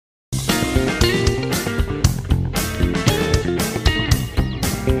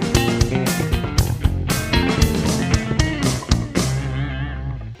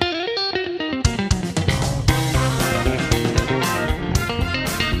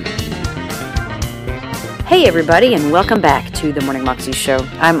Hey everybody, and welcome back to the Morning Moxie Show.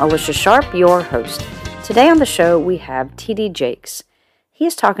 I'm Alicia Sharp, your host. Today on the show we have T.D. Jakes. He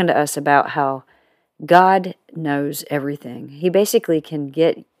is talking to us about how God knows everything. He basically can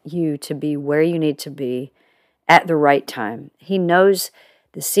get you to be where you need to be at the right time. He knows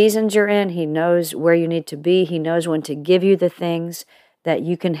the seasons you're in. He knows where you need to be. He knows when to give you the things that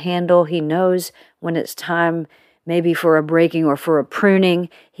you can handle. He knows when it's time maybe for a breaking or for a pruning.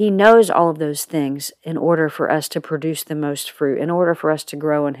 He knows all of those things in order for us to produce the most fruit, in order for us to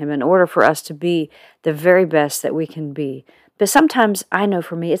grow in Him, in order for us to be the very best that we can be. But sometimes, I know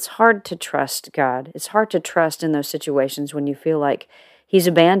for me, it's hard to trust God. It's hard to trust in those situations when you feel like He's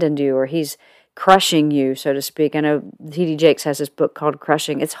abandoned you or He's crushing you, so to speak. I know T.D. Jakes has this book called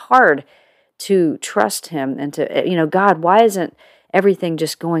Crushing. It's hard to trust Him and to, God, why isn't everything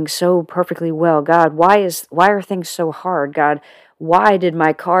just going so perfectly well? God, why are things so hard? God, why did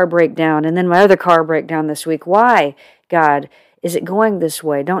my car break down and then my other car break down this week? Why, God, is it going this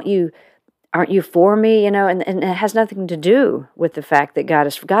way? Aren't you for me? And it has nothing to do with the fact that God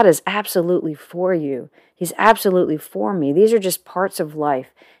is absolutely for you. He's absolutely for me. These are just parts of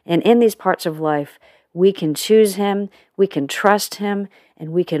life. And in these parts of life, we can choose Him, we can trust Him,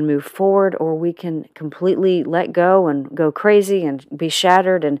 and we can move forward, or we can completely let go and go crazy and be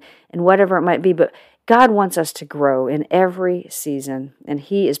shattered and whatever it might be. But God wants us to grow in every season, and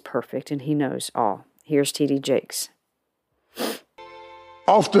He is perfect, and He knows all. Here's T.D. Jakes.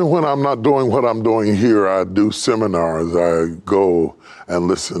 Often when I'm not doing what I'm doing here, I do seminars. I go and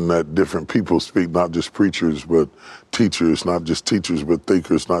listen at different people speak, not just preachers, but teachers, not just teachers, but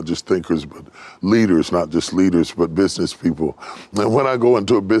thinkers, not just thinkers, but leaders, not just leaders, but business people. And when I go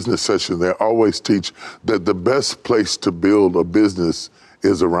into a business session, they always teach that the best place to build a business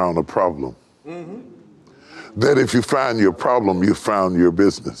is around a problem. Mm-hmm. That if you find your problem, you found your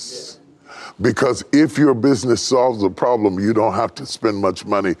business. Because if your business solves a problem, you don't have to spend much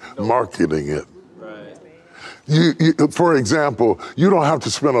money marketing it. Right. For example, you don't have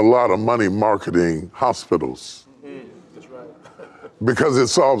to spend a lot of money marketing hospitals. Mm-hmm. That's right. Because it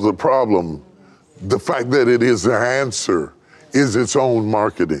solves a problem. The fact that it is the answer is its own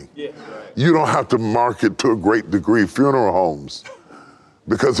marketing. Yeah, right. You don't have to market to a great degree funeral homes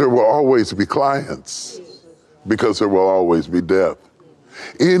because there will always be clients, because there will always be death.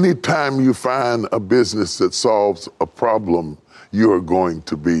 Anytime you find a business that solves a problem, you are going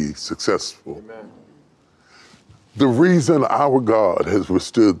to be successful. Amen. The reason our God has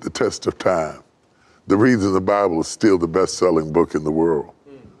withstood the test of time, the reason the Bible is still the best-selling book in the world,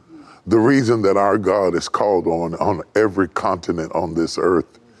 the reason that our God is called on every continent on this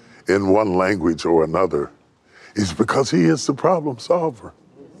earth in one language or another is because He is the problem solver.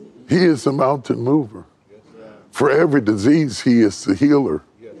 He is the mountain mover. For every disease, He is the healer.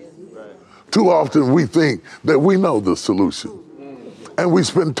 Too often we think that we know the solution. And we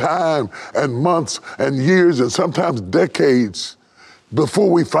spend time and months and years and sometimes decades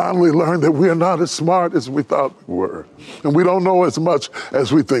before we finally learn that we are not as smart as we thought we were. And we don't know as much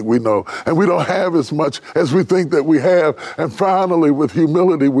as we think we know. And we don't have as much as we think that we have. And finally, with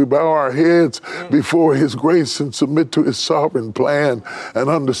humility, we bow our heads before His grace and submit to His sovereign plan and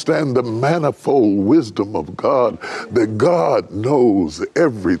understand the manifold wisdom of God, that God knows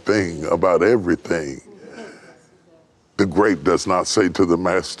everything about everything. The grape does not say to the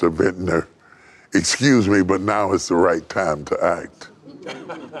master vintner, "Excuse me, but now is the right time to act."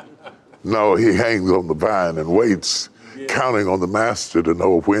 No, he hangs on the vine and waits, counting on the master to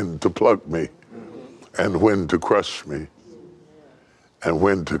know when to pluck me and when to crush me and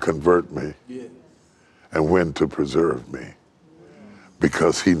when to convert me and when to preserve me,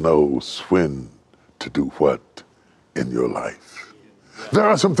 because He knows when to do what in your life. There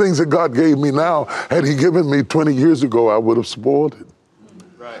are some things that God gave me now. Had He given me 20 years ago, I would have spoiled it.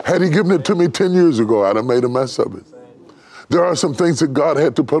 Had He given it to me 10 years ago, I'd have made a mess of it. There are some things that God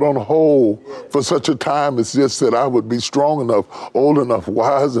had to put on hold for such a time as this, that I would be strong enough, old enough,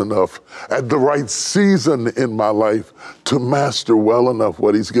 wise enough, at the right season in my life to master well enough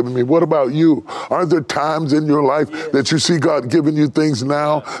what He's given me. What about you? Are there times in your life that you see God giving you things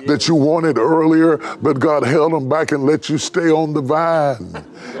now that you wanted earlier, but God held them back and let you stay on the vine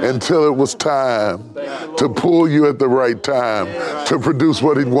until it was time to pull you at the right time to produce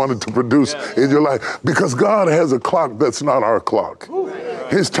what He wanted to produce in your life? Because God has a clock that's not our clock.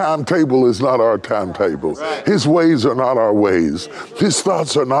 His timetable is not our timetable. His ways are not our ways. His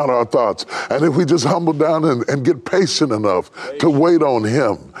thoughts are not our thoughts. And if we just humble down and get patient enough to wait on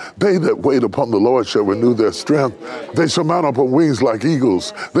Him, they that wait upon the Lord shall renew their strength. They shall mount up on wings like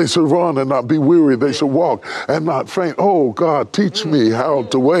eagles. They shall run and not be weary. They shall walk and not faint. Oh God, teach me how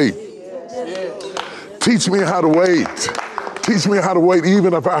to wait. Teach me how to wait. Teach me how to wait,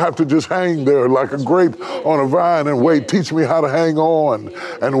 even if I have to just hang there like a grape on a vine and wait. Teach me how to hang on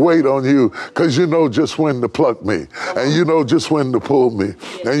and wait on you, because you know just when to pluck me, and you know just when to pull me,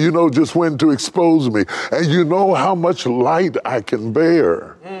 and you know just when to expose me, and you know how much light I can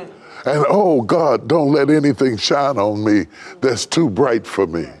bear. And oh God, don't let anything shine on me that's too bright for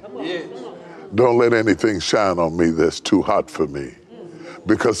me. Don't let anything shine on me that's too hot for me,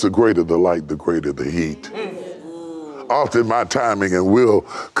 because the greater the light, the greater the heat. Often my timing and will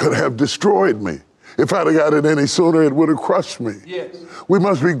could have destroyed me. If I'd have got it any sooner, it would have crushed me. Yes. We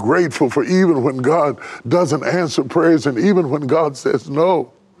must be grateful for even when God doesn't answer prayers and even when God says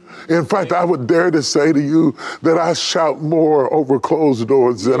no. In fact, I would dare to say to you that I shout more over closed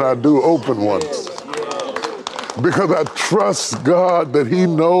doors than I do open ones. Because I trust God that he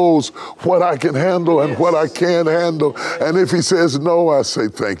knows what I can handle and what I can't handle. And if he says no, I say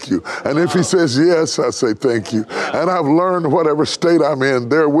thank you. And if he says yes, I say thank you. And I've learned whatever state I'm in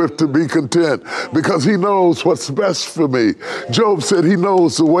therewith to be content, because he knows what's best for me. Job said he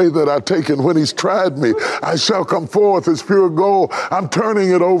knows the way that I take, and when he's tried me, I shall come forth as pure gold. I'm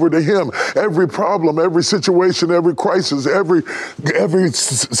turning it over to him. Every problem, every situation, every crisis, every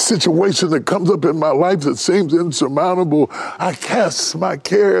situation that comes up in my life that seems insurmountable, I cast my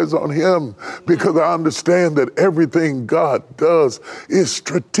cares on him, because I understand that everything God does is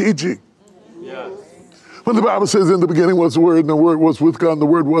strategic. Yes. When the Bible says in the beginning was the Word, and the Word was with God, and the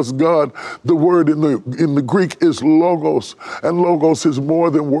Word was God, the word in the Greek is logos, and logos is more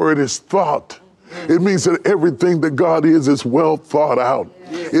than word, it's thought. It means that everything that God is well thought out.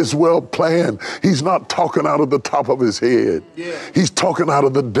 It's well planned. He's not talking out of the top of his head. He's talking out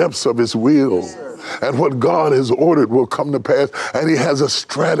of the depths of his will. And what God has ordered will come to pass. And he has a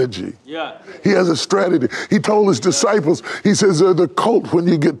strategy. He has a strategy. He told his disciples, he says, there's a colt when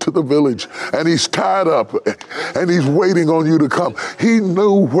you get to the village, and he's tied up and he's waiting on you to come. He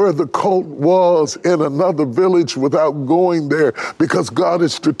knew where the colt was in another village without going there, because God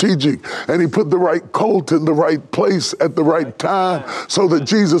is strategic. And he put the right colt in the right place at the right time so that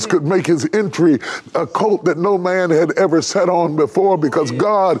Jesus could make his entry, a colt that no man had ever sat on before, because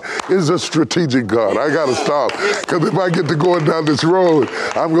God is a strategic God. I got to stop, because if I get to going down this road,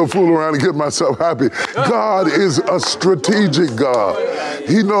 I'm going to fool around and get myself happy. God is a strategic God.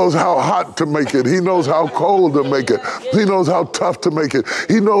 He knows how hot to make it. He knows how cold to make it. He knows how tough to make it.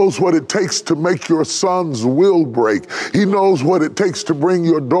 He knows what it takes to make your son's will break. He knows what it takes to bring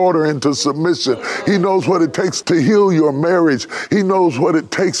your daughter into submission. He knows what it takes to heal your marriage. He knows what it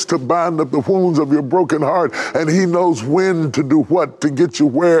takes to bind up the wounds of your broken heart. And he knows when to do what to get you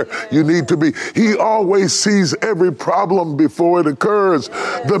where you need to be. He always sees every problem before it occurs.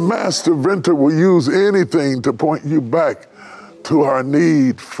 The master venter will use anything to point you back to our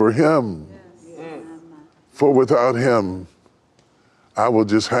need for him. For without him, I will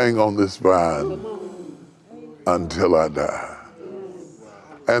just hang on this vine until I die.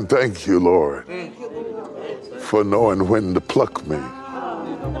 And thank you, Lord, for knowing when to pluck me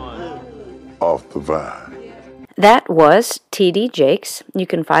off the vine. That was T.D. Jakes. You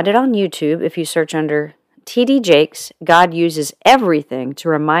can find it on YouTube if you search under T.D. Jakes, God Uses Everything to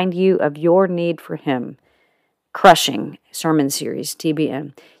Remind You of Your Need for Him. Crushing Sermon Series,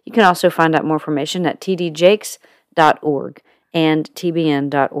 TBN. You can also find out more information at tdjakes.org and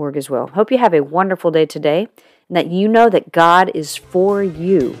tbn.org as well. Hope you have a wonderful day today, and that you know that God is for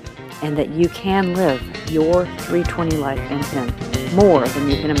you, and that you can live your 320 life in Him more than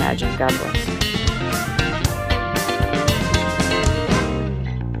you can imagine. God bless.